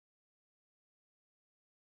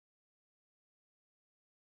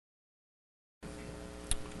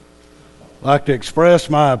I'd like to express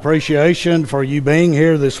my appreciation for you being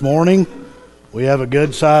here this morning. We have a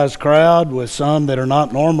good-sized crowd with some that are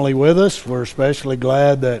not normally with us. We're especially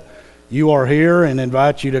glad that you are here and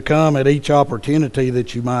invite you to come at each opportunity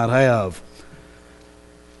that you might have.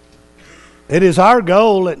 It is our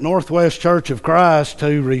goal at Northwest Church of Christ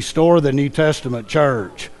to restore the New Testament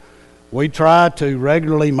church. We try to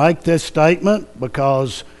regularly make this statement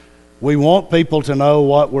because we want people to know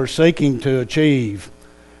what we're seeking to achieve.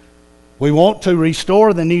 We want to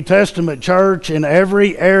restore the New Testament church in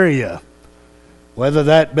every area, whether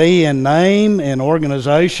that be in name, in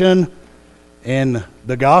organization, in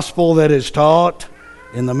the gospel that is taught,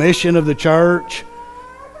 in the mission of the church,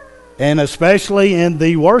 and especially in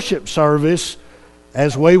the worship service,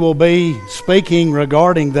 as we will be speaking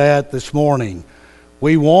regarding that this morning.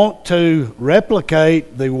 We want to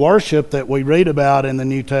replicate the worship that we read about in the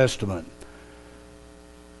New Testament.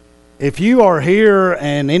 If you are here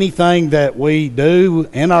and anything that we do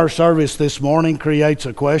in our service this morning creates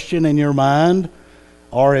a question in your mind,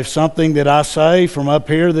 or if something that I say from up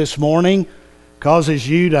here this morning causes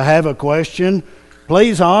you to have a question,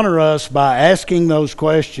 please honor us by asking those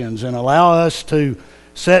questions and allow us to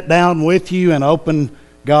sit down with you and open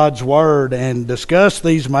God's Word and discuss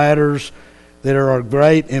these matters that are of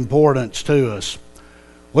great importance to us.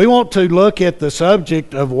 We want to look at the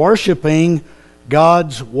subject of worshiping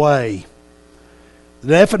God's way. The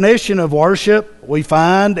definition of worship we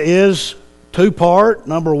find is two-part.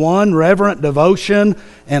 Number one, reverent devotion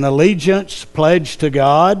and allegiance pledged to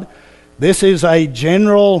God. This is a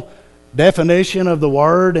general definition of the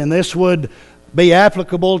word, and this would be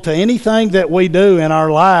applicable to anything that we do in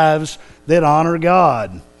our lives that honor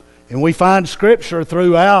God. And we find Scripture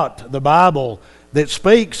throughout the Bible that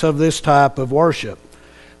speaks of this type of worship.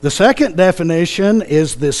 The second definition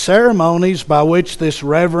is the ceremonies by which this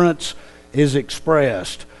reverence is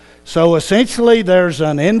expressed. So essentially there's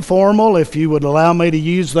an informal, if you would allow me to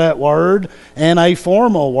use that word, and a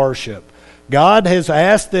formal worship. God has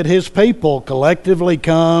asked that His people collectively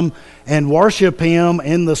come and worship Him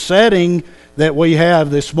in the setting that we have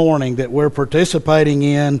this morning, that we're participating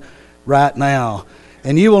in right now.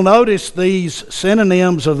 And you will notice these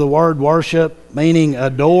synonyms of the word worship, meaning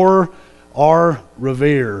adore or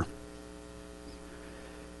revere.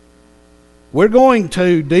 We're going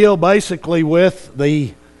to deal basically with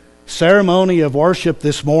the ceremony of worship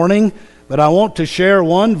this morning, but I want to share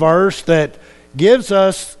one verse that gives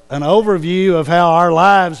us an overview of how our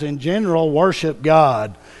lives in general worship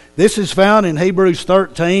God. This is found in Hebrews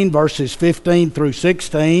 13, verses 15 through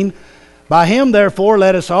 16. By Him, therefore,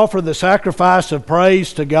 let us offer the sacrifice of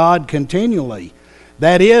praise to God continually.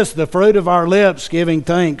 That is the fruit of our lips, giving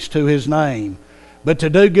thanks to His name. But to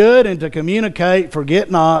do good and to communicate, forget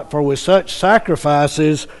not, for with such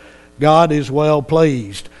sacrifices God is well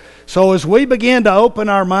pleased. So as we begin to open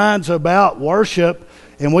our minds about worship,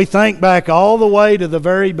 and we think back all the way to the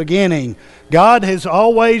very beginning, God has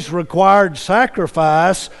always required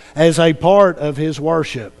sacrifice as a part of His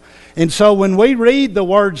worship. And so when we read the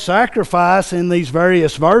word sacrifice in these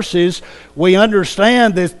various verses, we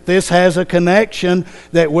understand that this has a connection,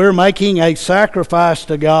 that we're making a sacrifice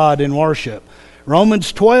to God in worship.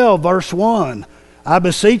 Romans 12, verse 1, I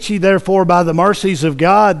beseech ye therefore by the mercies of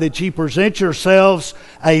God that ye present yourselves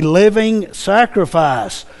a living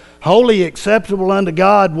sacrifice, wholly acceptable unto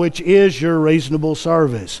God, which is your reasonable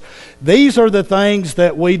service. These are the things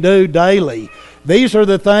that we do daily. These are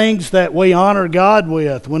the things that we honor God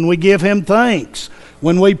with when we give Him thanks,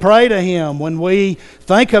 when we pray to Him, when we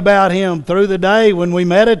think about Him through the day, when we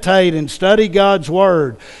meditate and study God's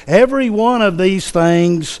Word. Every one of these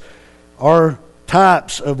things are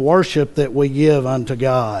types of worship that we give unto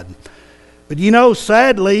God. But you know,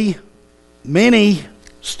 sadly, many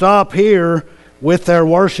stop here with their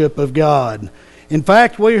worship of God. In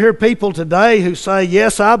fact, we hear people today who say,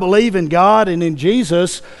 yes, I believe in God and in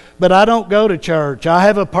Jesus, but I don't go to church. I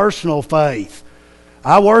have a personal faith.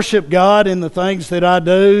 I worship God in the things that I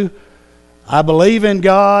do. I believe in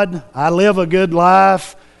God. I live a good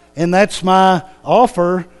life. And that's my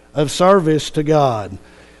offer of service to God.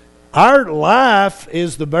 Our life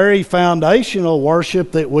is the very foundational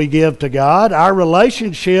worship that we give to God. Our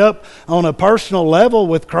relationship on a personal level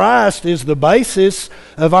with Christ is the basis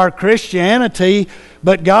of our Christianity,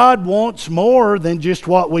 but God wants more than just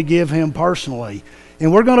what we give Him personally.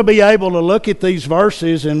 And we're going to be able to look at these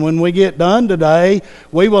verses, and when we get done today,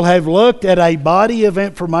 we will have looked at a body of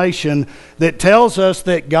information that tells us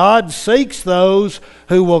that God seeks those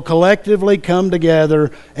who will collectively come together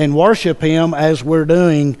and worship Him as we're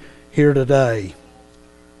doing here today.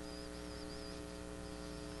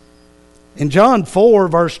 In John 4,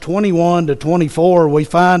 verse 21 to 24, we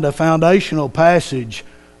find a foundational passage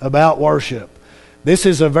about worship. This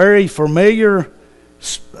is a very familiar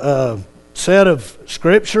set of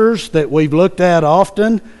scriptures that we've looked at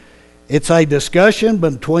often. It's a discussion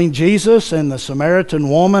between Jesus and the Samaritan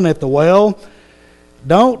woman at the well.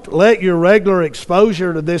 Don't let your regular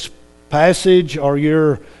exposure to this passage or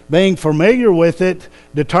your being familiar with it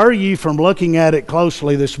deter you from looking at it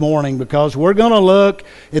closely this morning, because we're going to look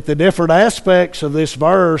at the different aspects of this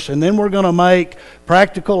verse, and then we're going to make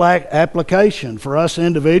practical application for us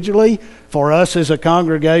individually, for us as a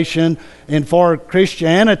congregation, and for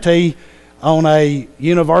Christianity on a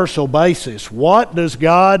universal basis. What does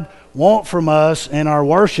God want from us in our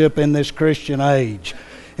worship in this Christian age?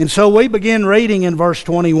 And so we begin reading in verse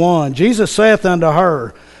 21. Jesus saith unto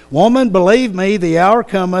her, Woman, believe me, the hour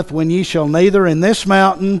cometh when ye shall neither in this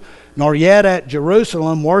mountain nor yet at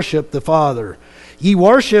Jerusalem worship the Father. Ye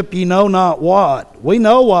worship ye know not what. We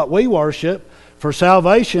know what we worship, for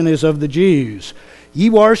salvation is of the Jews. Ye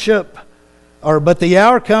worship, but the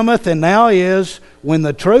hour cometh, and now is, when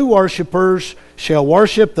the true worshipers shall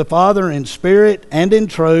worship the Father in spirit and in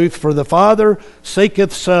truth, for the Father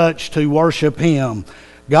seeketh such to worship him.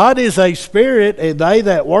 God is a spirit, and they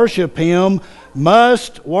that worship him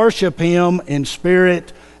must worship him in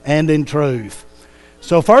spirit and in truth.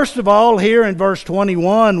 So first of all, here in verse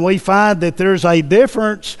 21, we find that there's a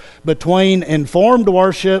difference between informed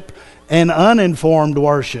worship and uninformed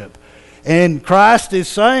worship. And Christ is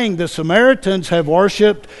saying the Samaritans have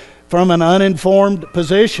worshiped from an uninformed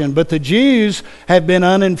position, but the Jews have been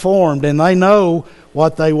uninformed, and they know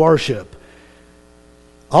what they worship.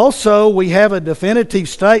 Also, we have a definitive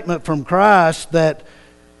statement from Christ that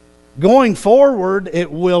going forward, it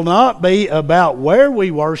will not be about where we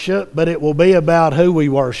worship, but it will be about who we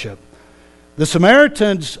worship. The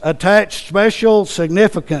Samaritans attached special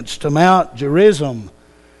significance to Mount Gerizim,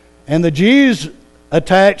 and the Jews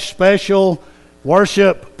attached special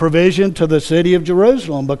worship provision to the city of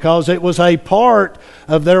Jerusalem because it was a part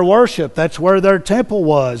of their worship. That's where their temple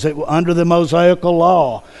was under the Mosaical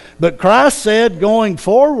law. But Christ said going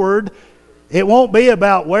forward, it won't be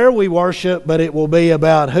about where we worship, but it will be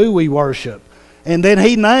about who we worship. And then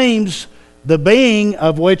he names the being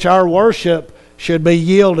of which our worship should be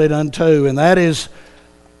yielded unto, and that is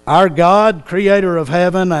our God, creator of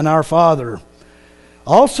heaven, and our Father.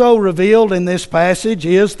 Also revealed in this passage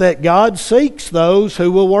is that God seeks those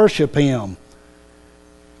who will worship him.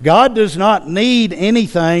 God does not need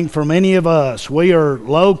anything from any of us. We are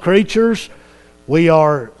low creatures. We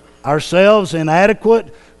are ourselves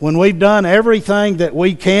inadequate. When we've done everything that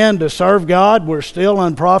we can to serve God, we're still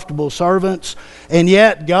unprofitable servants. And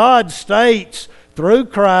yet God states through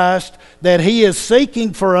Christ that he is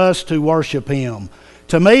seeking for us to worship him.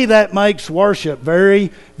 To me, that makes worship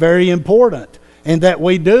very, very important, and that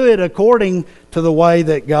we do it according to the way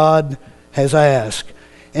that God has asked.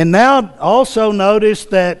 And now also notice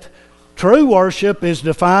that true worship is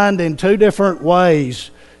defined in two different ways: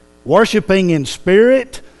 worshiping in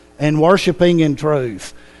spirit and worshiping in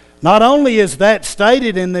truth. Not only is that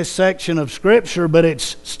stated in this section of Scripture, but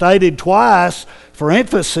it's stated twice for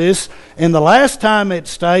emphasis. And the last time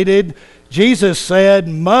it's stated, Jesus said,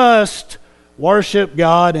 must worship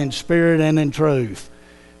God in spirit and in truth.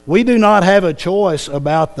 We do not have a choice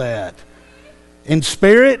about that. In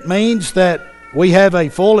spirit means that we have a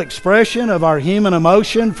full expression of our human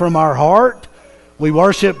emotion from our heart. We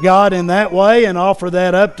worship God in that way and offer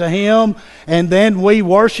that up to him, and then we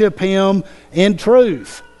worship him in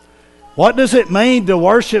truth. What does it mean to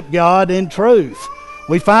worship God in truth?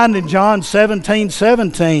 We find in John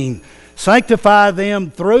 17:17, sanctify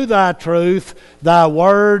them through thy truth, thy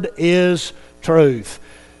word is truth.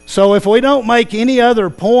 So if we don't make any other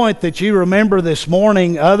point that you remember this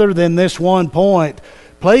morning other than this one point,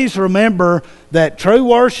 please remember that true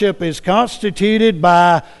worship is constituted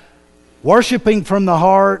by worshiping from the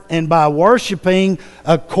heart and by worshiping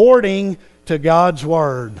according to God's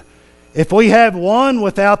word. If we have one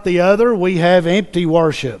without the other, we have empty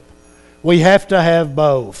worship. We have to have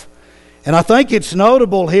both. And I think it's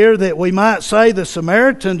notable here that we might say the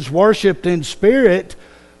Samaritans worshiped in spirit,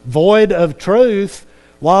 void of truth,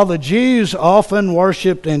 while the Jews often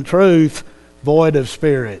worshiped in truth, void of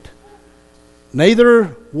spirit. Neither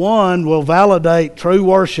one will validate true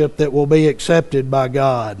worship that will be accepted by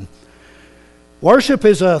God. Worship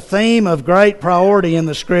is a theme of great priority in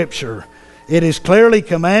the Scripture. It is clearly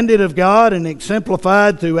commanded of God and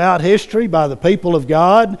exemplified throughout history by the people of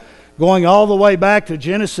God, going all the way back to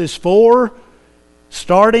Genesis 4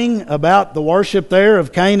 starting about the worship there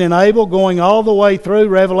of Cain and Abel, going all the way through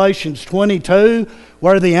Revelations 22,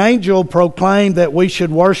 where the angel proclaimed that we should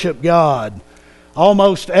worship God.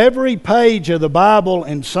 Almost every page of the Bible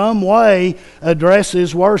in some way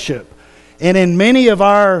addresses worship. And in many of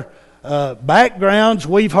our backgrounds,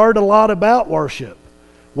 we've heard a lot about worship.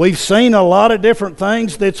 We've seen a lot of different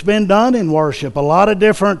things that's been done in worship, a lot of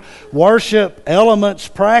different worship elements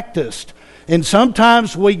practiced. And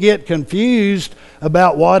sometimes we get confused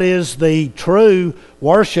about what is the true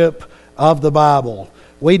worship of the Bible.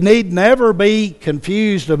 We need never be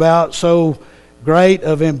confused about so great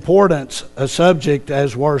of importance a subject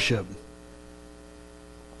as worship.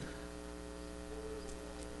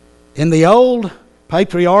 In the old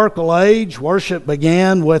patriarchal age, worship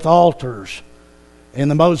began with altars. In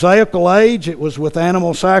the Mosaical age, it was with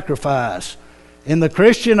animal sacrifice. In the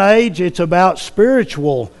Christian age, it's about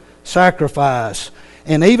spiritual sacrifice.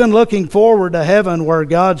 And even looking forward to heaven where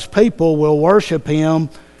God's people will worship Him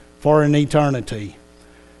for an eternity.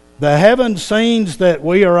 The heaven scenes that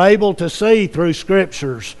we are able to see through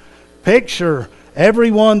Scriptures picture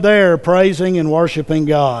everyone there praising and worshiping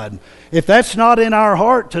God. If that's not in our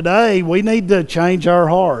heart today, we need to change our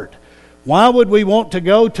heart. Why would we want to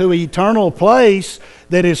go to an eternal place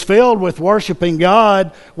that is filled with worshiping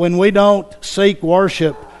God when we don't seek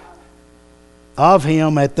worship of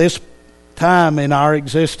Him at this time in our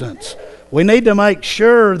existence? We need to make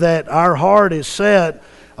sure that our heart is set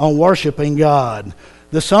on worshiping God.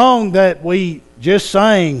 The song that we just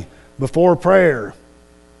sang before prayer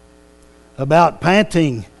about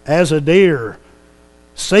panting as a deer,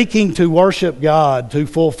 seeking to worship God, to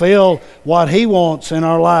fulfill what He wants in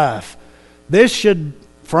our life. This should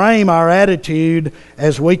frame our attitude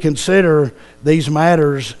as we consider these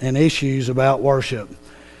matters and issues about worship.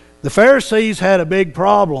 The Pharisees had a big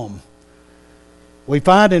problem. We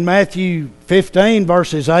find in Matthew 15,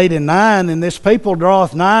 verses 8 and 9, "And this people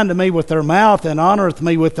draweth nigh unto me with their mouth, and honoreth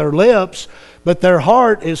me with their lips, but their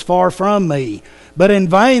heart is far from me. But in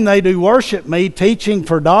vain they do worship me, teaching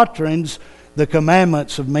for doctrines the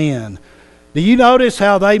commandments of men." Do you notice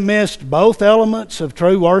how they missed both elements of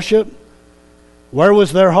true worship? Where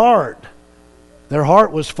was their heart? Their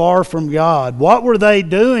heart was far from God. What were they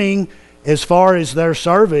doing as far as their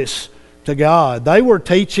service to God? They were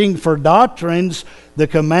teaching for doctrines the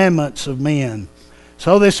commandments of men.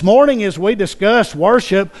 So this morning as we discuss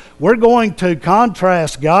worship, we're going to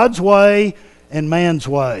contrast God's way and man's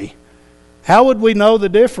way. How would we know the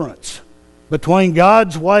difference between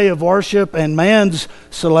God's way of worship and man's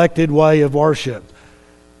selected way of worship?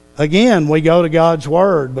 Again, we go to God's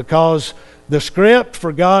Word because the script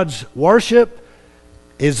for God's worship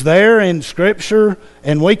is there in Scripture,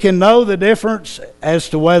 and we can know the difference as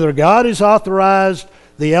to whether God has authorized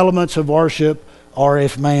the elements of worship or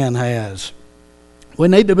if man has. We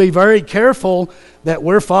need to be very careful that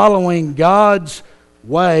we're following God's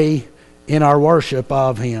way in our worship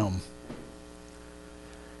of Him.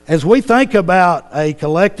 As we think about a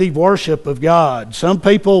collective worship of God, some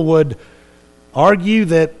people would argue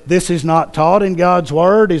that this is not taught in God's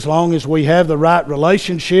Word. As long as we have the right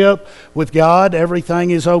relationship with God,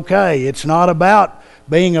 everything is okay. It's not about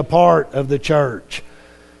being a part of the church.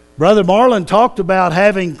 Brother Marlin talked about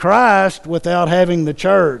having Christ without having the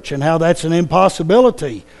church and how that's an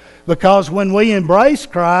impossibility. Because when we embrace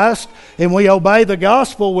Christ and we obey the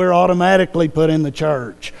gospel, we're automatically put in the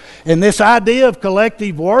church. And this idea of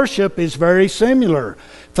collective worship is very similar.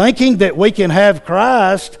 Thinking that we can have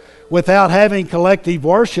Christ without having collective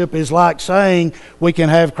worship is like saying we can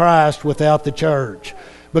have Christ without the church.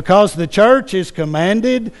 Because the church is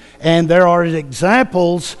commanded, and there are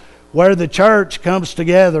examples where the church comes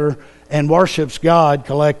together and worships God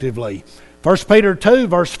collectively. 1 Peter 2,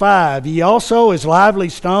 verse 5, "Ye also as lively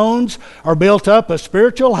stones are built up a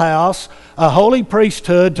spiritual house, a holy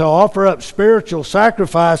priesthood, to offer up spiritual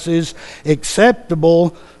sacrifices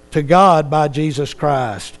acceptable to God by Jesus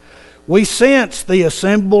Christ." We sense the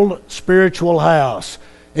assembled spiritual house.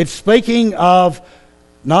 It's speaking of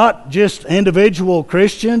not just individual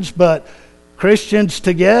Christians, but Christians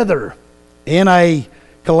together in a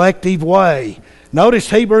collective way. Notice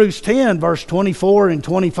Hebrews 10, verse 24 and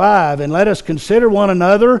 25. "And let us consider one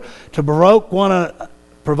another to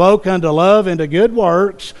provoke unto love and to good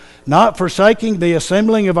works, not forsaking the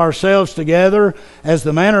assembling of ourselves together, as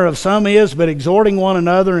the manner of some is, but exhorting one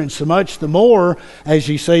another, and so much the more as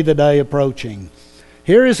ye see the day approaching."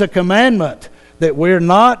 Here is a commandment that we're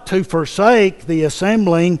not to forsake the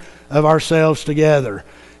assembling of ourselves together.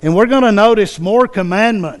 And we're going to notice more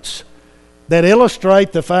commandments that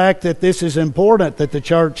illustrate the fact that this is important, that the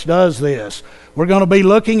church does this. We're going to be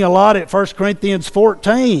looking a lot at 1 Corinthians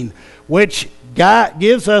 14, which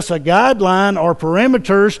gives us a guideline or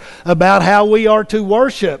perimeters about how we are to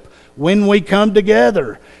worship when we come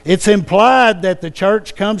together. It's implied that the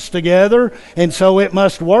church comes together, and so it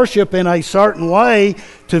must worship in a certain way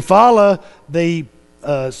to follow the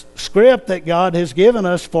script that God has given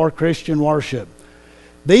us for Christian worship.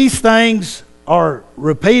 These things are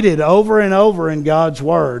repeated over and over in God's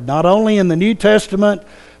Word, not only in the New Testament,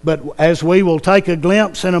 but as we will take a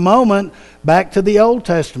glimpse in a moment, back to the Old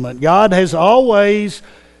Testament. God has always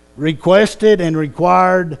requested and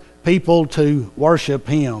required people to worship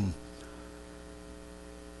Him.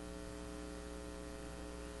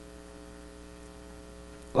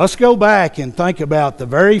 Let's go back and think about the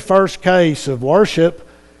very first case of worship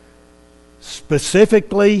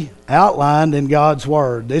specifically outlined in God's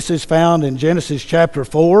Word. This is found in Genesis chapter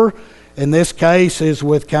 4, and this case is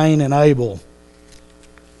with Cain and Abel.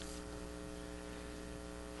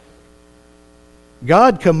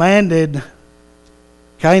 God commanded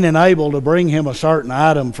Cain and Abel to bring him a certain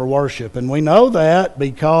item for worship, and we know that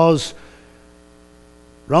because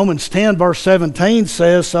Romans 10 verse 17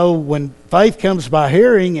 says, so when faith comes by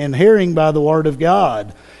hearing, and hearing by the Word of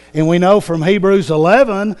God. And we know from Hebrews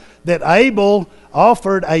 11 that Abel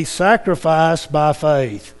offered a sacrifice by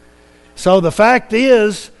faith. So the fact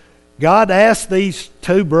is, God asked these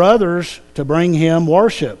two brothers to bring him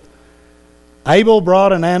worship. Abel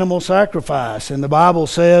brought an animal sacrifice, and the Bible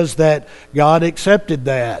says that God accepted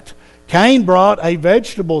that. Cain brought a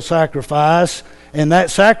vegetable sacrifice, and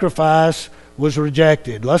that sacrifice was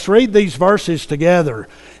rejected. Let's read these verses together.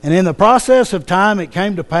 And in the process of time it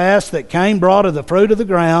came to pass that Cain brought of the fruit of the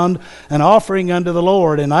ground an offering unto the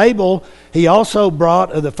Lord. And Abel he also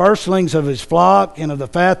brought of the firstlings of his flock and of the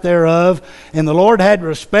fat thereof. And the Lord had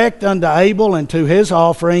respect unto Abel and to his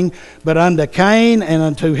offering, but unto Cain and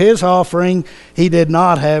unto his offering he did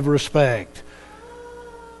not have respect.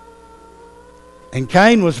 And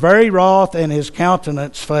Cain was very wroth, and his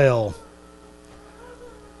countenance fell.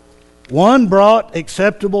 One brought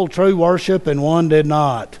acceptable true worship, and one did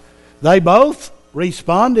not. They both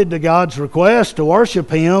responded to God's request to worship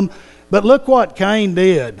Him, but look what Cain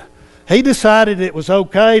did. He decided it was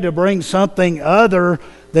okay to bring something other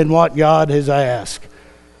than what God has asked.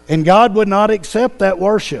 And God would not accept that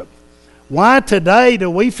worship. Why today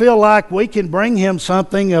do we feel like we can bring Him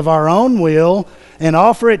something of our own will and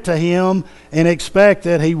offer it to Him and expect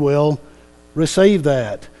that He will receive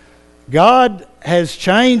that? God has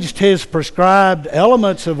changed His prescribed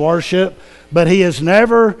elements of worship, but He has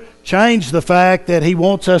never changed the fact that He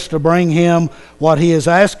wants us to bring Him what He has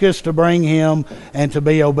asked us to bring Him and to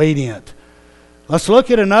be obedient. Let's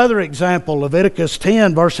look at another example, Leviticus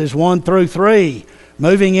 10 verses 1 through 3,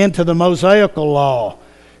 moving into the Mosaical law.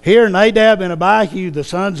 Here Nadab and Abihu, the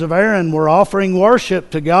sons of Aaron, were offering worship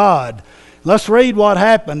to God. Let's read what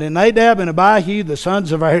happened. And Nadab and Abihu, the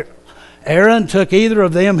sons of Aaron, took either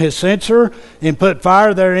of them his censer, and put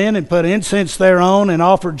fire therein, and put incense thereon, and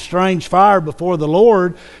offered strange fire before the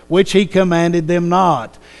Lord, which he commanded them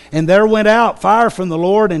not. And there went out fire from the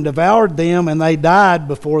Lord, and devoured them, and they died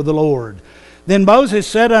before the Lord. Then Moses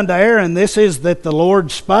said unto Aaron, This is that the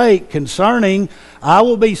Lord spake concerning, I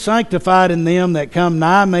will be sanctified in them that come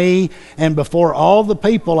nigh me, and before all the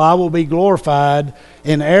people I will be glorified.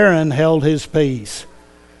 And Aaron held his peace.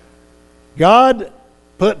 God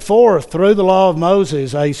put forth through the law of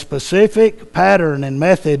Moses a specific pattern and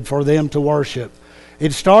method for them to worship.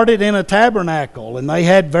 It started in a tabernacle, and they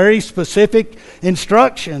had very specific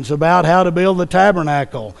instructions about how to build the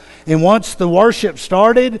tabernacle. And once the worship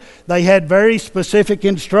started, they had very specific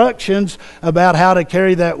instructions about how to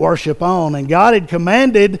carry that worship on. And God had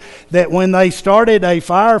commanded that when they started a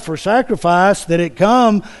fire for sacrifice, that it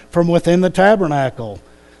come from within the tabernacle.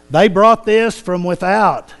 They brought this from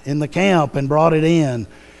without in the camp and brought it in.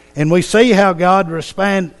 And we see how God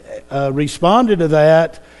responded to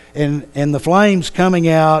that in the flames coming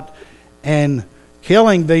out and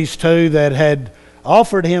killing these two that had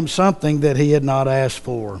offered him something that he had not asked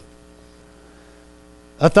for.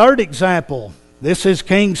 A third example, this is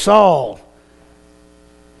King Saul,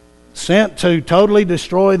 sent to totally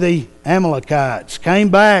destroy the Amalekites, came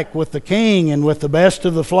back with the king and with the best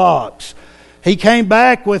of the flocks. He came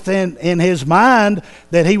back within in his mind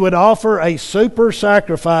that he would offer a super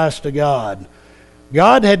sacrifice to God.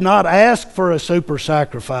 God had not asked for a super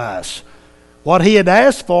sacrifice. What he had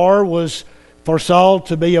asked for was for Saul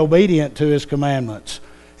to be obedient to his commandments.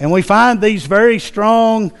 And we find these very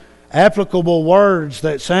strong, applicable words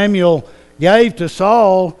that Samuel gave to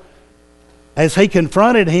Saul as he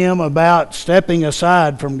confronted him about stepping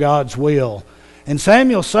aside from God's will. And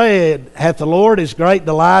Samuel said, Hath the Lord his great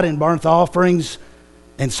delight in burnt offerings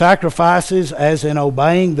and sacrifices as in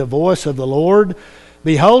obeying the voice of the Lord.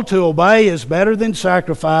 Behold, to obey is better than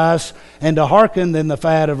sacrifice, and to hearken than the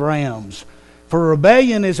fat of rams. For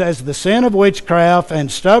rebellion is as the sin of witchcraft,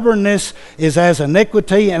 and stubbornness is as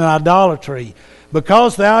iniquity and idolatry.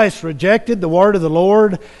 Because thou hast rejected the word of the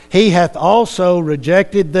Lord, he hath also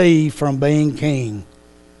rejected thee from being king.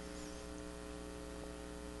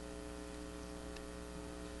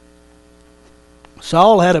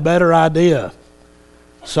 Saul had a better idea.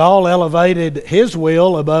 Saul elevated his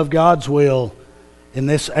will above God's will in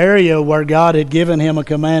this area where God had given him a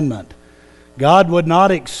commandment. God would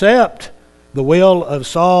not accept the will of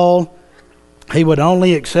Saul. He would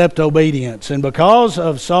only accept obedience. And because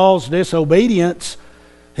of Saul's disobedience,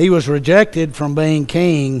 he was rejected from being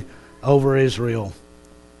king over Israel.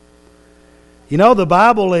 You know, the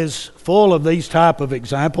Bible is full of these type of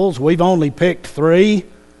examples. We've only picked 3.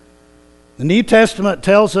 The New Testament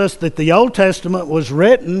tells us that the Old Testament was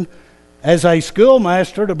written as a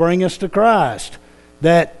schoolmaster to bring us to Christ.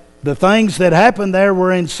 That the things that happened there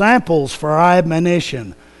were in samples for our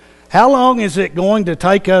admonition. How long is it going to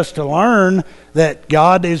take us to learn that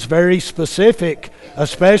God is very specific,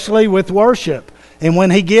 especially with worship? And when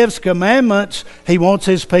He gives commandments, He wants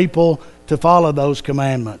His people to follow those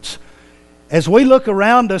commandments. As we look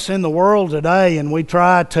around us in the world today and we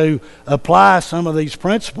try to apply some of these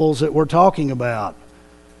principles that we're talking about,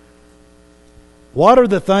 what are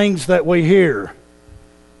the things that we hear?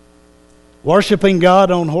 Worshiping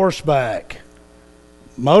God on horseback,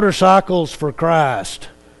 motorcycles for Christ.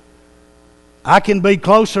 I can be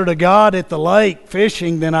closer to God at the lake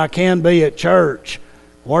fishing than I can be at church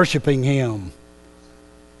worshiping Him.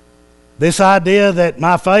 This idea that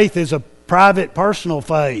my faith is a private, personal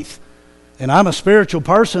faith. And I'm a spiritual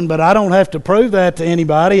person, but I don't have to prove that to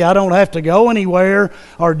anybody. I don't have to go anywhere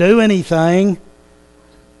or do anything.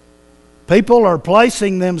 People are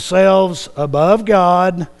placing themselves above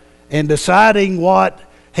God and deciding what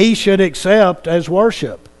He should accept as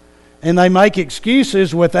worship. And they make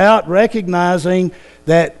excuses without recognizing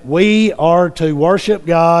that we are to worship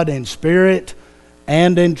God in spirit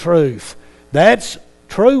and in truth. That's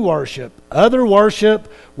true worship. Other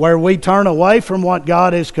worship, where we turn away from what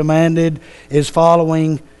God has commanded, is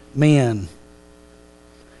following men.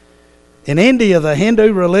 In India, the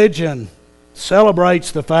Hindu religion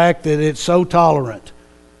celebrates the fact that it's so tolerant.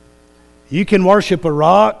 You can worship a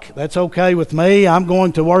rock, that's okay with me. I'm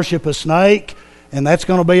going to worship a snake, and that's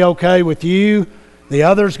going to be okay with you. The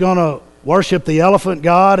other's going to worship the elephant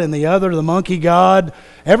god, and the other the monkey god.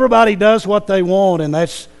 Everybody does what they want, and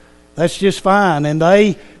that's just fine. And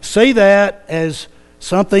they see that as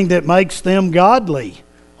something that makes them godly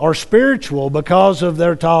or spiritual because of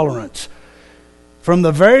their tolerance. From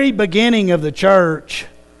the very beginning of the church,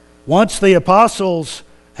 once the apostles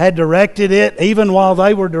had directed it, even while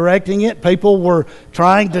they were directing it, people were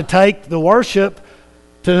trying to take the worship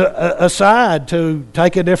aside, to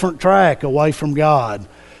take a different track away from God.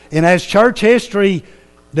 And as church history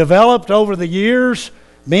developed over the years,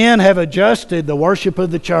 men have adjusted the worship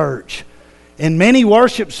of the church. And many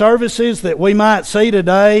worship services that we might see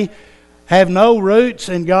today have no roots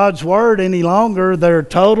in God's Word any longer. They're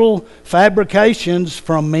total fabrications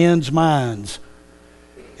from men's minds.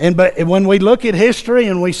 But when we look at history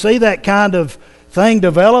and we see that kind of thing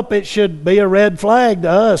develop, it should be a red flag to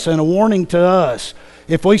us and a warning to us.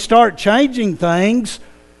 If we start changing things,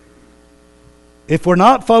 if we're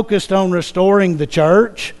not focused on restoring the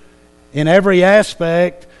church in every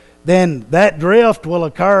aspect, then that drift will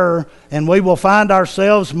occur, and we will find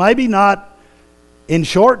ourselves, maybe not in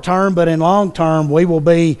short term, but in long term, we will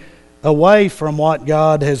be away from what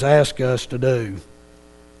God has asked us to do.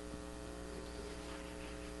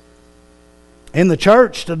 In the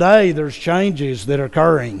church today, there's changes that are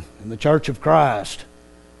occurring in the Church of Christ.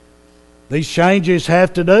 These changes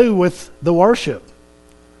have to do with the worship.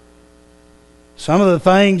 Some of the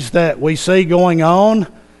things that we see going on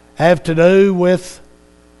have to do with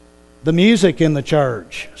the music in the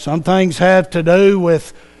church. Some things have to do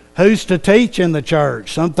with who's to teach in the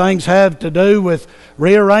church. Some things have to do with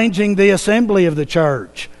rearranging the assembly of the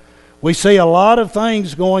church. We see a lot of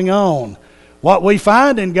things going on. What we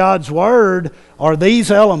find in God's Word are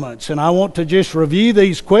these elements, and I want to just review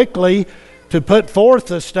these quickly to put forth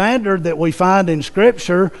the standard that we find in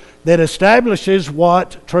Scripture that establishes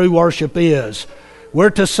what true worship is.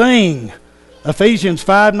 We're to sing, Ephesians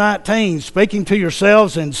 5:19, speaking to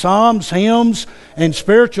yourselves in psalms, hymns, and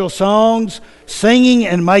spiritual songs, singing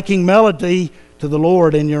and making melody to the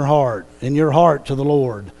Lord in your heart to the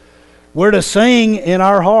Lord. We're to sing in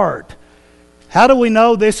our heart. How do we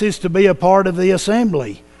know this is to be a part of the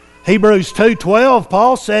assembly? Hebrews 2:12,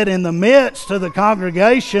 Paul said, in the midst of the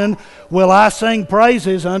congregation will I sing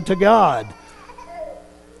praises unto God.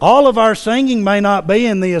 All of our singing may not be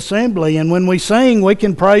in the assembly, and when we sing, we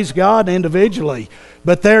can praise God individually.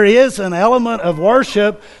 But there is an element of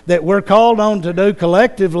worship that we're called on to do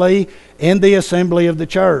collectively in the assembly of the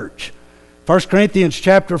church. 1 Corinthians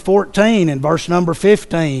chapter 14 and verse number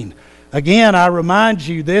 15. Again, I remind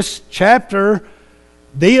you, this chapter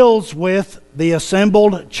deals with the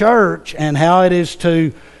assembled church and how it is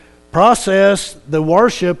to process the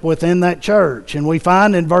worship within that church. And we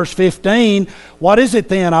find in verse 15, what is it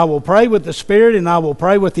then? I will pray with the Spirit, and I will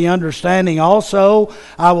pray with the understanding also.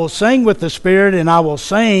 I will sing with the Spirit, and I will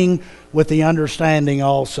sing with the understanding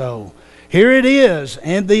also. Here it is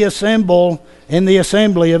in the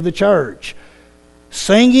assembly of the church.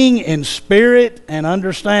 Singing in spirit and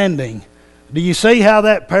understanding. Do you see how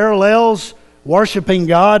that parallels worshiping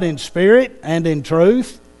God in spirit and in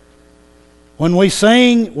truth? When we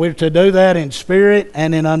sing, we're to do that in spirit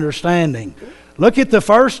and in understanding. Look at the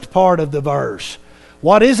first part of the verse.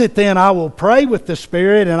 What is it then? I will pray with the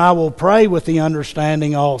Spirit, and I will pray with the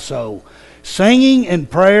understanding also. Singing and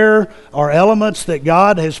prayer are elements that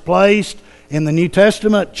God has placed in the New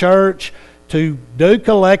Testament church to do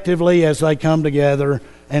collectively as they come together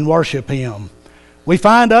and worship Him. We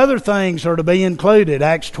find other things are to be included.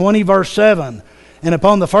 Acts 20 verse 7. And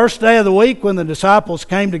upon the first day of the week, when the disciples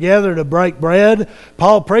came together to break bread,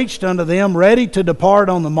 Paul preached unto them, ready to depart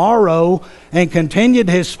on the morrow, and continued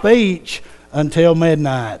his speech until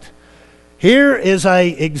midnight. Here is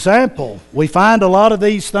an example. We find a lot of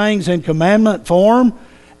these things in commandment form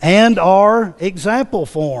and are example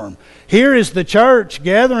form. Here is the church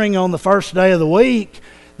gathering on the first day of the week.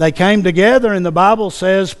 They came together, and the Bible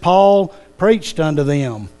says Paul preached unto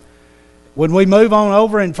them. When we move on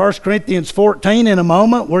over in 1 Corinthians 14 in a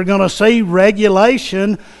moment, we're going to see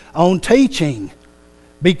regulation on teaching,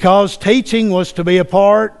 because teaching was to be a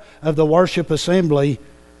part of the worship assembly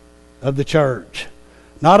of the church.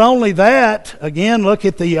 Not only that, again, look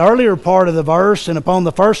at the earlier part of the verse, and upon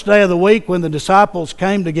the first day of the week when the disciples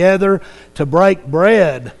came together to break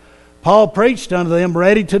bread, Paul preached unto them,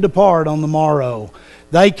 ready to depart on the morrow.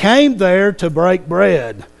 They came there to break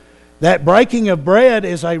bread. That breaking of bread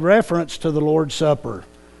is a reference to the Lord's Supper.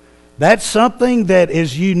 That's something that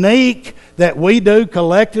is unique that we do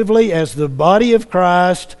collectively as the body of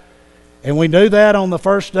Christ, and we do that on the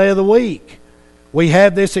first day of the week. We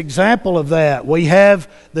have this example of that. We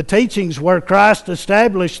have the teachings where Christ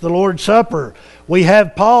established the Lord's Supper. We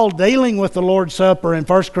have Paul dealing with the Lord's Supper in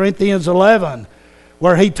 1 Corinthians 11,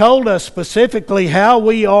 where he told us specifically how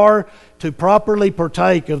we are to properly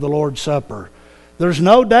partake of the Lord's Supper. There's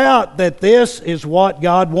no doubt that this is what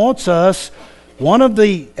God wants us, one of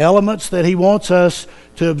the elements that He wants us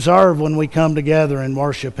to observe when we come together and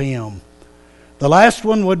worship Him. The last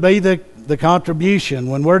one would be the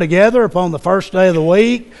contribution. When we're together upon the first day of the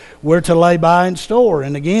week, we're to lay by and store.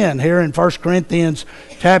 And again, here in 1 Corinthians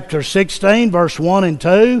chapter 16, verse 1 and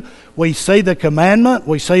 2, we see the commandment,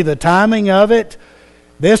 we see the timing of it.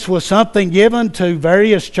 This was something given to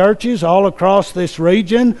various churches all across this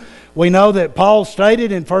region. We know that Paul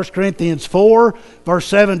stated in 1 Corinthians 4, verse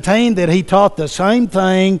 17, that he taught the same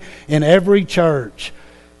thing in every church.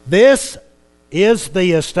 This is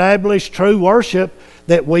the established true worship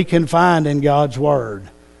that we can find in God's Word.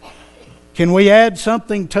 Can we add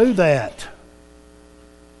something to that?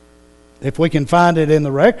 If we can find it in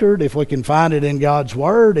the record, if we can find it in God's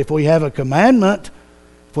Word, if we have a commandment,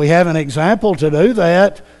 if we have an example to do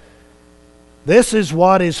that, this is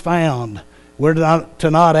what is found. We're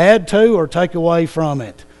to not add to or take away from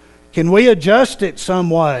it. Can we adjust it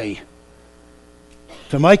some way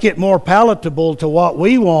to make it more palatable to what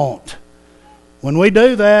we want? When we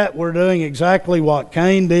do that, we're doing exactly what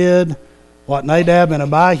Cain did, what Nadab and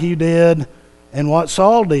Abihu did, and what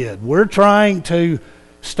Saul did. We're trying to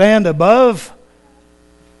stand above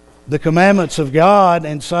the commandments of God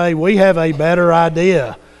and say, we have a better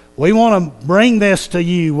idea. We want to bring this to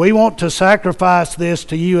you. We want to sacrifice this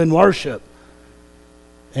to you in worship.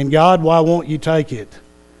 And God, why won't you take it?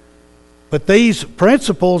 But these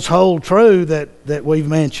principles hold true that we've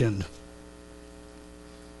mentioned.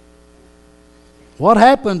 What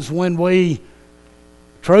happens when we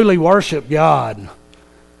truly worship God?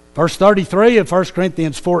 Verse 33 of 1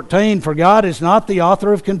 Corinthians 14, for God is not the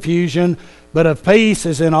author of confusion, but of peace,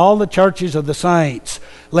 as in all the churches of the saints.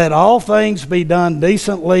 Let all things be done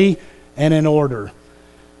decently and in order.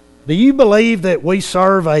 Do you believe that we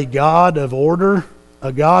serve a God of order,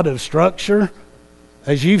 a God of structure?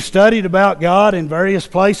 As you've studied about God in various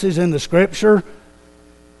places in the Scripture,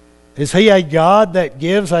 is He a God that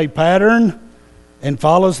gives a pattern and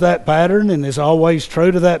follows that pattern and is always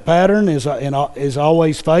true to that pattern, is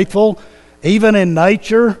always faithful, even in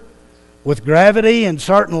nature, with gravity and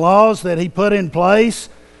certain laws that He put in place.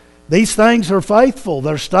 These things are faithful,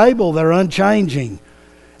 they're stable, they're unchanging.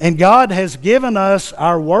 And God has given us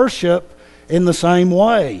our worship in the same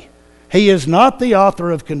way. He is not the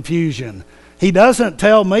author of confusion. He doesn't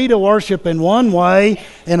tell me to worship in one way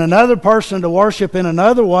and another person to worship in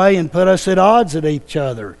another way and put us at odds at each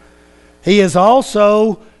other. He is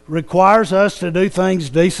also requires us to do things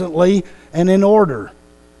decently and in order.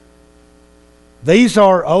 These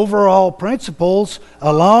are overall principles,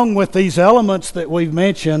 along with these elements that we've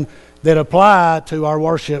mentioned, that apply to our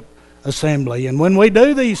worship assembly. And when we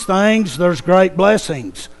do these things, there's great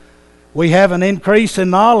blessings. We have an increase in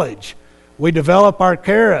knowledge. We develop our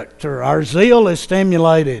character. Our zeal is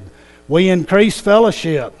stimulated. We increase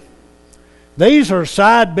fellowship. These are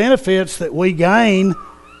side benefits that we gain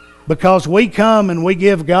because we come and we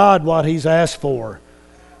give God what He's asked for.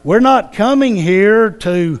 We're not coming here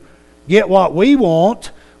to get what we want.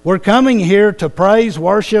 We're coming here to praise,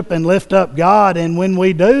 worship, and lift up God. And when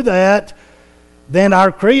we do that, then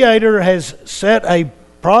our Creator has set a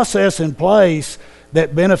process in place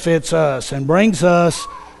that benefits us and brings us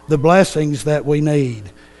the blessings that we need.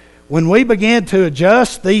 When we begin to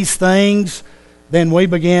adjust these things, then we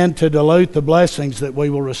begin to dilute the blessings that we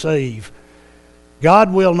will receive.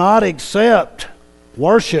 God will not accept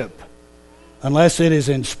worship unless it is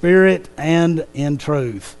in spirit and in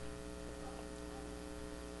truth.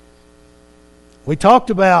 We talked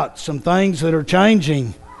about some things that are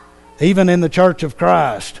changing even in the Church of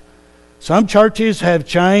Christ. Some churches have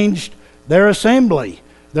changed their assembly.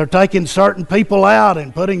 They're taking certain people out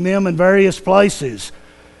and putting them in various places.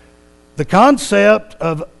 The concept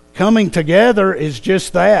of coming together is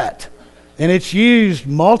just that. And it's used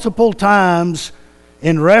multiple times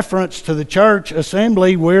in reference to the church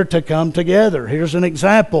assembly. We're to come together. Here's an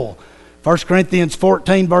example. 1 Corinthians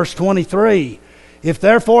 14 verse 23. If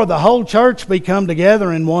therefore the whole church be come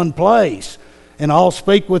together in one place, and all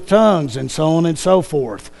speak with tongues, and so on and so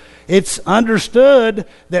forth. It's understood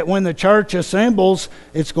that when the church assembles,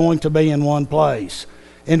 it's going to be in one place.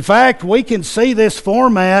 In fact, we can see this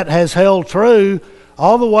format has held true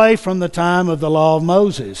all the way from the time of the law of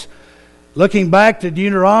Moses. Looking back to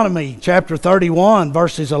Deuteronomy chapter 31,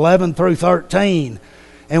 verses 11 through 13.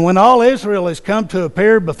 And when all Israel is come to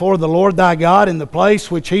appear before the Lord thy God in the place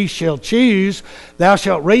which He shall choose, thou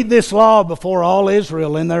shalt read this law before all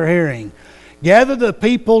Israel in their hearing. Gather the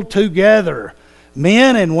people together,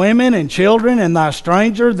 men and women and children, and thy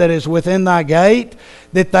stranger that is within thy gate,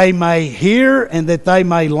 that they may hear and that they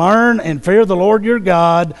may learn and fear the Lord your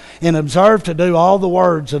God, and observe to do all the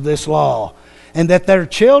words of this law. And that their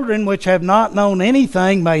children which have not known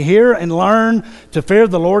anything may hear and learn to fear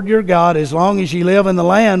the Lord your God as long as ye live in the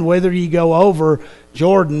land whither ye go over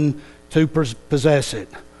Jordan to possess it.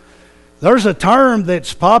 There's a term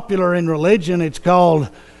that's popular in religion. It's called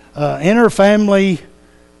interfamily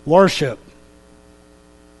worship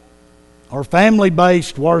or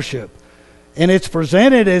family-based worship. And it's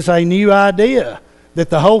presented as a new idea that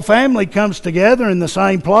the whole family comes together in the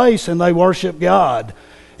same place and they worship God.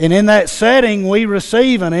 And in that setting, we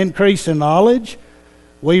receive an increase in knowledge.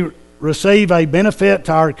 We receive a benefit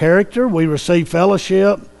to our character. We receive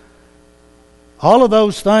fellowship. All of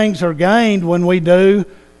those things are gained when we do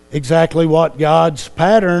exactly what God's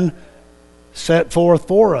pattern set forth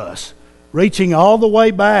for us, reaching all the way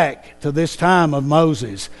back to this time of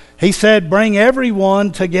Moses. He said, bring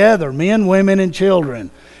everyone together, men, women, and children.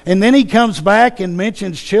 And then he comes back and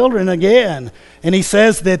mentions children again. And he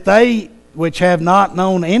says that they which have not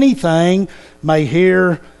known anything may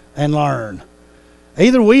hear and learn.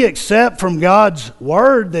 Either we accept from God's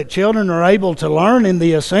word that children are able to learn in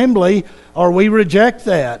the assembly, or we reject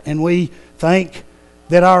that and we think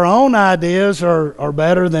that our own ideas are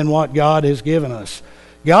better than what God has given us.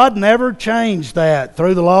 God never changed that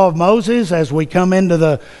through the law of Moses as we come into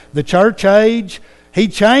the church age. He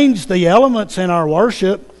changed the elements in our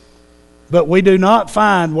worship, but we do not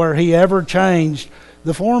find where He ever changed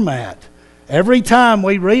the format. Every time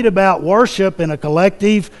we read about worship in a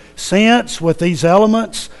collective sense with these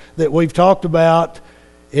elements that we've talked about,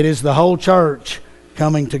 it is the whole church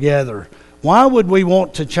coming together. Why would we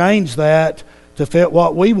want to change that to fit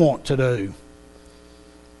what we want to do?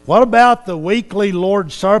 What about the weekly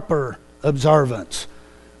Lord's Supper observance?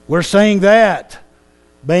 We're seeing that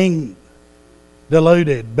being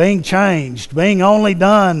diluted, being changed, being only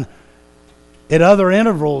done at other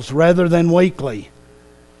intervals rather than weekly.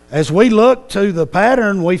 As we look to the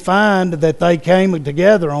pattern, we find that they came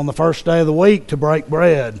together on the first day of the week to break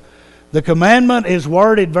bread. The commandment is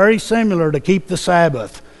worded very similar, to keep the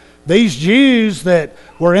Sabbath. These Jews that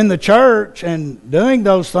were in the church and doing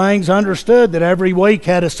those things understood that every week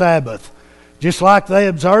had a Sabbath. Just like they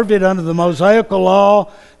observed it under the Mosaical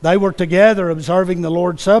law, they were together observing the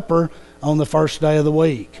Lord's Supper on the first day of the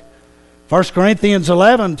week. 1 Corinthians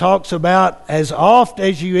 11 talks about, as oft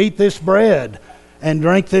as you eat this bread and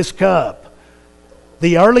drink this cup.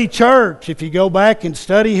 The early church, if you go back and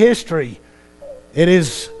study history, it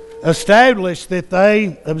is established that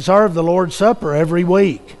they observe the Lord's Supper every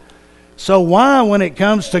week. So why, when it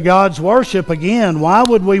comes to God's worship, again, why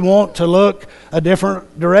would we want to look a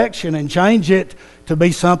different direction and change it to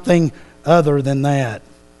be something other than that?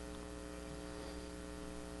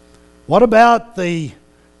 What about the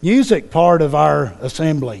music part of our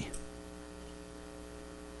assembly?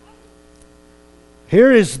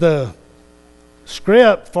 Here is the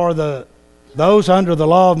script for those under the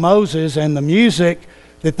law of Moses and the music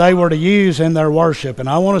that they were to use in their worship. And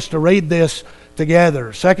I want us to read this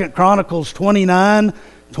together. 2 Chronicles 29,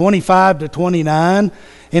 25 to 29.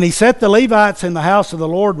 And he set the Levites in the house of the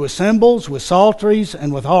Lord with cymbals, with psalteries,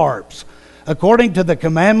 and with harps, according to the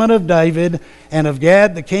commandment of David and of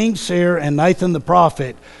Gad the king's seer and Nathan the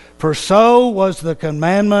prophet. For so was the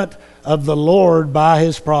commandment of the Lord by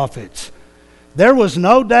his prophets. There was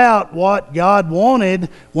no doubt what God wanted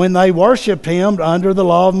when they worshiped him under the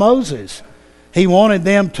law of Moses. He wanted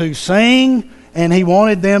them to sing, and he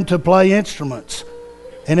wanted them to play instruments.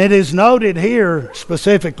 And it is noted here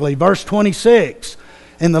specifically, verse 26,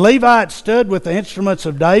 and the Levites stood with the instruments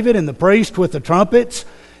of David, and the priest with the trumpets.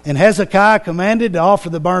 And Hezekiah commanded to offer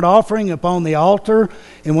the burnt offering upon the altar.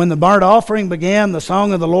 And when the burnt offering began, the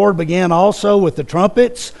song of the Lord began also with the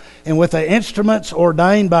trumpets and with the instruments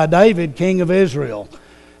ordained by David, king of Israel.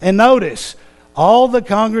 And notice, all the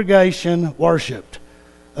congregation worshiped.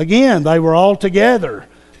 Again, they were all together.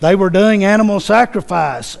 They were doing animal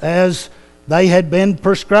sacrifice as they had been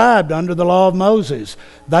prescribed under the law of Moses.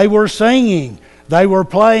 They were singing. They were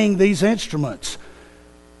playing these instruments.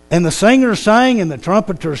 And the singers sang and the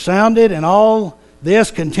trumpeters sounded, and all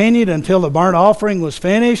this continued until the burnt offering was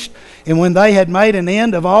finished. And when they had made an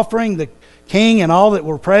end of offering, the king and all that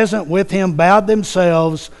were present with him bowed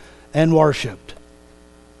themselves and worshipped.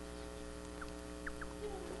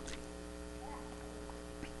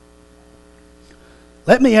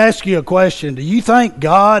 Let me ask you a question. Do you think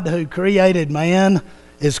God, who created man,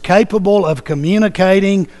 is capable of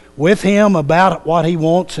communicating with him about what he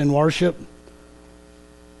wants in worship?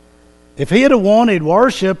 If he had wanted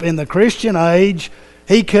worship in the Christian age,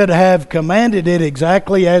 he could have commanded it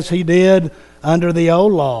exactly as he did under the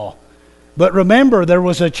old law. But remember, there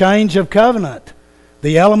was a change of covenant.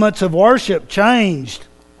 The elements of worship changed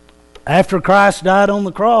after Christ died on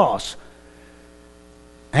the cross.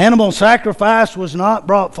 Animal sacrifice was not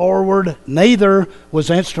brought forward, neither was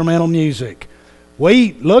instrumental music.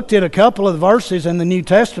 We looked at a couple of verses in the New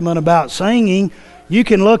Testament about singing. You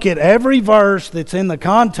can look at every verse that's in the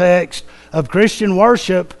context of Christian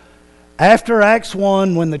worship after Acts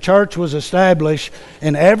 1 when the church was established,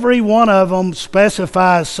 and every one of them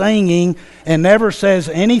specifies singing and never says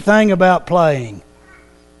anything about playing.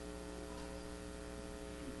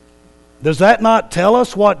 Does that not tell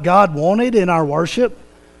us what God wanted in our worship?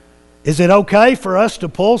 Is it okay for us to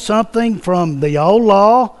pull something from the old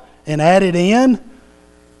law and add it in?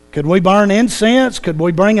 Could we burn incense? Could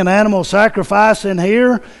we bring an animal sacrifice in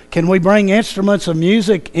here? Can we bring instruments of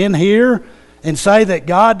music in here and say that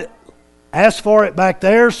God asked for it back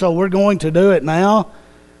there, so we're going to do it now?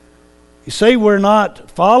 You see, we're not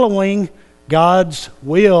following God's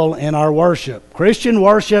will in our worship. Christian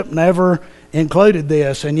worship never included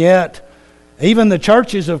this, and yet even the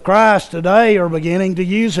churches of Christ today are beginning to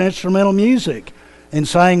use instrumental music and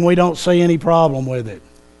saying we don't see any problem with it.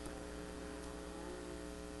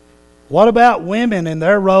 What about women and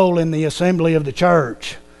their role in the assembly of the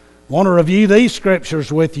church? I want to review these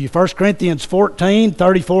scriptures with you. 1 Corinthians 14,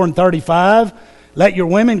 34 and 35. Let your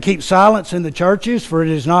women keep silence in the churches, for it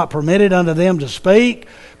is not permitted unto them to speak,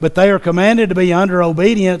 but they are commanded to be under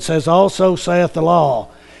obedience, as also saith the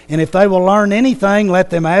law. And if they will learn anything, let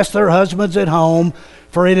them ask their husbands at home,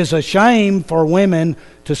 for it is a shame for women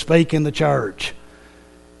to speak in the church.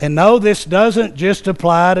 And no, this doesn't just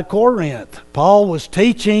apply to Corinth. Paul was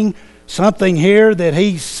teaching something here that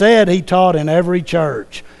he said he taught in every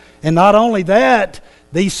church. And not only that,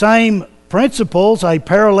 these same principles, a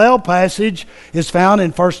parallel passage, is found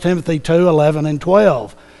in 1 Timothy 2, 11 and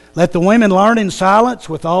 12. Let the women learn in silence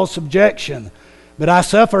with all subjection. But I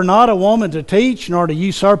suffer not a woman to teach, nor to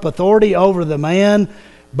usurp authority over the man,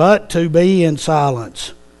 but to be in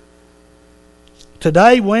silence.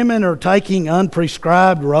 Today, women are taking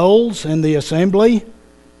unprescribed roles in the assembly.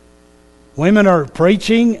 Women are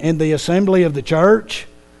preaching in the assembly of the church,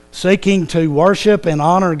 seeking to worship and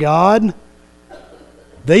honor God.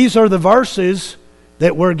 These are the verses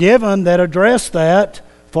that we're given that address that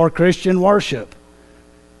for Christian worship.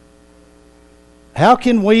 How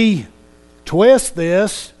can we twist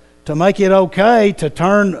this to make it okay to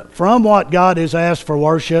turn from what God has asked for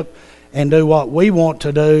worship and do what we want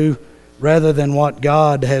to do rather than what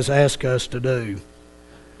God has asked us to do?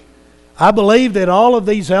 I believe that all of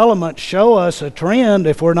these elements show us a trend,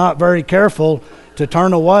 if we're not very careful, to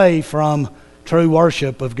turn away from true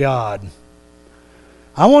worship of God.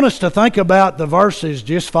 I want us to think about the verses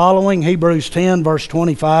just following Hebrews 10, verse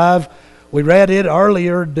 25. We read it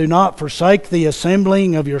earlier, "Do not forsake the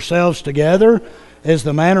assembling of yourselves together, as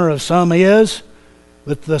the manner of some is,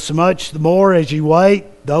 but so much the more as you wait."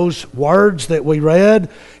 Those words that we read.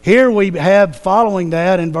 Here we have following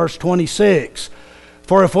that in verse 26.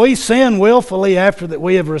 "For if we sin willfully after that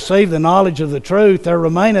we have received the knowledge of the truth, there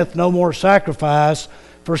remaineth no more sacrifice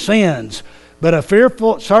for sins, but a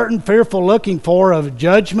certain fearful looking for of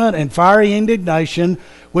judgment and fiery indignation,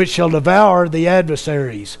 which shall devour the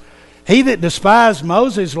adversaries. He that despised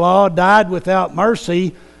Moses' law died without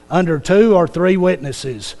mercy under 2 or 3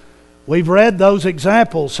 witnesses." We've read those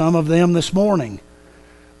examples, some of them this morning.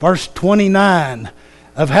 Verse 29,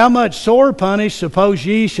 "Of how much sore punish, suppose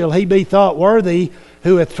ye, shall he be thought worthy,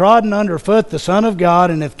 who hath trodden under foot the Son of God,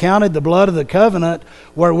 and hath counted the blood of the covenant,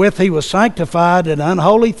 wherewith he was sanctified, an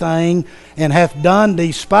unholy thing, and hath done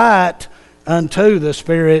despite unto the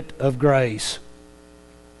Spirit of grace."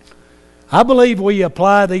 I believe we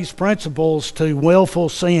apply these principles to willful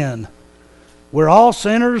sin. We're all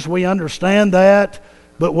sinners, we understand that,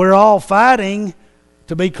 but we're all fighting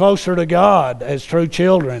to be closer to God as true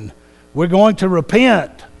children. We're going to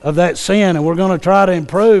repent of that sin, and we're going to try to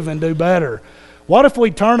improve and do better. What if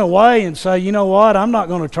we turn away and say, you know what, I'm not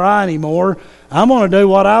going to try anymore. I'm going to do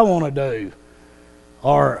what I want to do.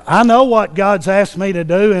 Or, I know what God's asked me to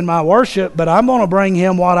do in my worship, but I'm going to bring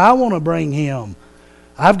Him what I want to bring Him.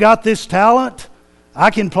 I've got this talent. I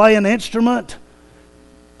can play an instrument.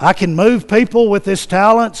 I can move people with this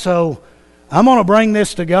talent, so I'm going to bring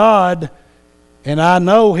this to God, and I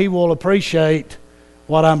know He will appreciate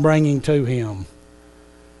what I'm bringing to Him.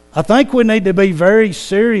 I think we need to be very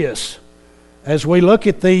serious as we look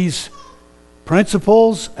at these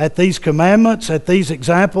principles, at these commandments, at these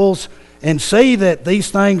examples, and see that these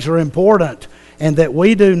things are important and that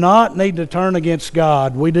we do not need to turn against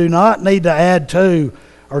God. We do not need to add to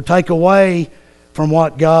or take away from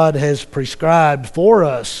what God has prescribed for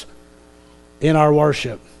us in our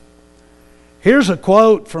worship. Here's a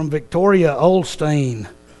quote from Victoria Osteen,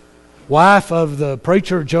 wife of the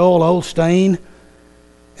preacher Joel Osteen,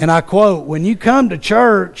 and I quote, "When you come to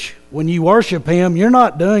church, when you worship Him, you're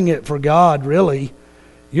not doing it for God, really.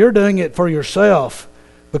 You're doing it for yourself,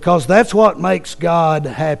 because that's what makes God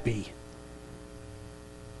happy."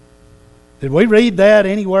 Did we read that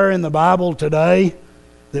anywhere in the Bible today?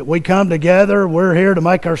 That we come together, we're here to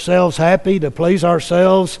make ourselves happy, to please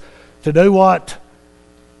ourselves, to do what's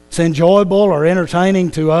enjoyable or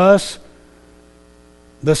entertaining to us?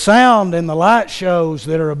 The sound and the light shows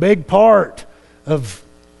that are a big part of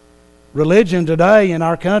religion today in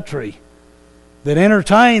our country, that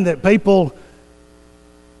entertain, that people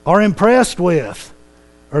are impressed with,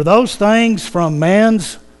 are those things from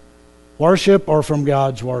man's worship or from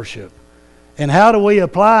God's worship? And how do we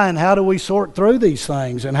apply and how do we sort through these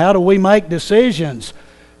things? And how do we make decisions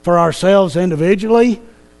for ourselves individually,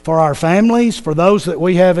 for our families, for those that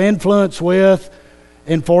we have influence with,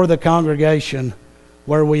 and for the congregation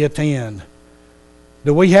where we attend?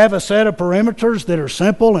 Do we have a set of perimeters that are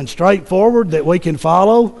simple and straightforward that we can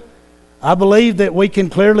follow? I believe that we can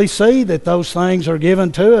clearly see that those things are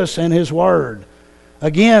given to us in His Word.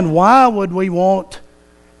 Again, why would we want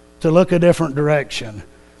to look a different direction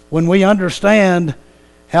when we understand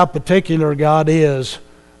how particular God is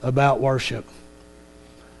about worship?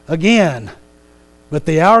 Again, "But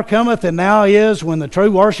the hour cometh, and now is, when the true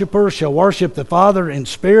worshipers shall worship the Father in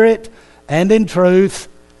spirit and in truth.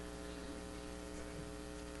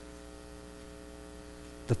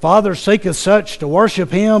 The Father seeketh such to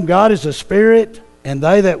worship Him. God is a spirit, and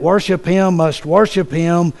they that worship Him must worship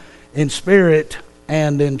Him in spirit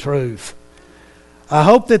and in truth." I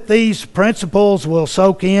hope that these principles will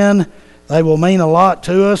soak in. They will mean a lot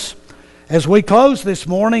to us. As we close this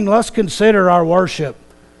morning, let's consider our worship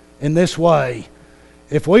in this way.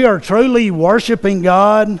 If we are truly worshiping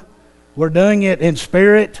God, we're doing it in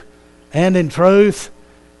spirit and in truth.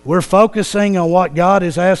 We're focusing on what God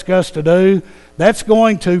has asked us to do. That's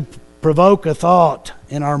going to provoke a thought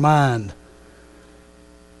in our mind.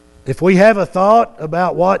 If we have a thought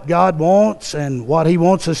about what God wants and what He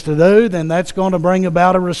wants us to do, then that's going to bring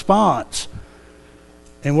about a response.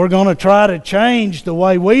 And we're going to try to change the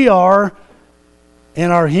way we are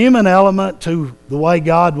in our human element to the way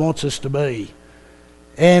God wants us to be.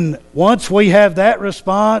 And once we have that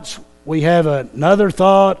response, we have another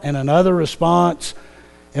thought and another response.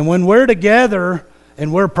 And when we're together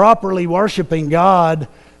and we're properly worshiping God,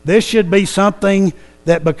 this should be something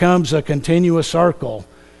that becomes a continuous circle.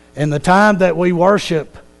 And the time that we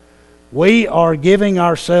worship, we are giving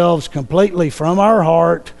ourselves completely from our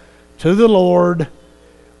heart to the Lord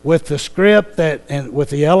with the script and with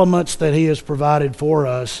the elements that He has provided for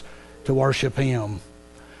us to worship Him.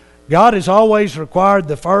 God has always required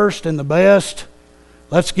the first and the best.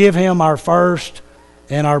 Let's give Him our first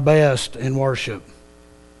and our best in worship.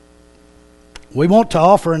 We want to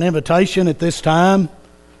offer an invitation at this time.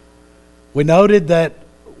 We noted that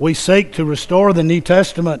we seek to restore the New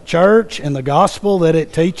Testament church and the gospel that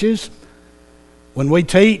it teaches. When we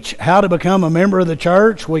teach how to become a member of the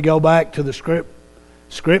church, we go back to the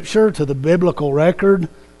Scripture, to the biblical record,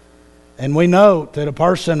 and we note that a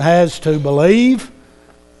person has to believe,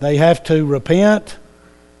 they have to repent,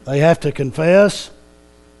 they have to confess,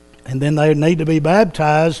 and then they need to be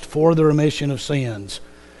baptized for the remission of sins.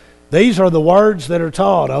 These are the words that are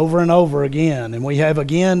taught over and over again. And we have,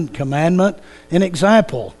 again, commandment and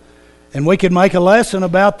example. And we could make a lesson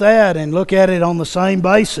about that and look at it on the same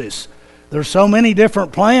basis. There's so many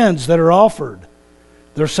different plans that are offered.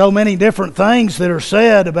 There's so many different things that are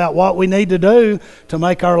said about what we need to do to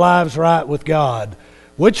make our lives right with God.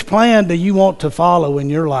 Which plan do you want to follow in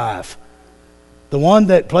your life? The one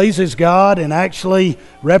that pleases God and actually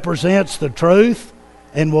represents the truth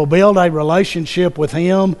and will build a relationship with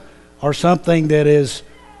Him, or something that is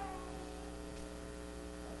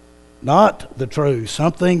not the truth,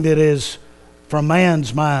 something that is from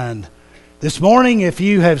man's mind. This morning, if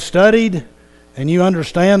you have studied and you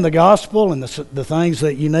understand the gospel and the things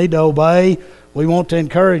that you need to obey, we want to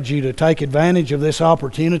encourage you to take advantage of this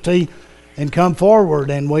opportunity and come forward,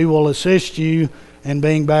 and we will assist you in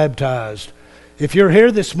being baptized. If you're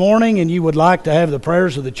here this morning and you would like to have the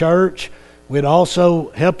prayers of the church, we'd also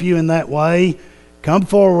help you in that way. Come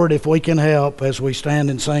forward if we can help as we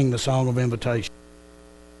stand and sing the song of invitation.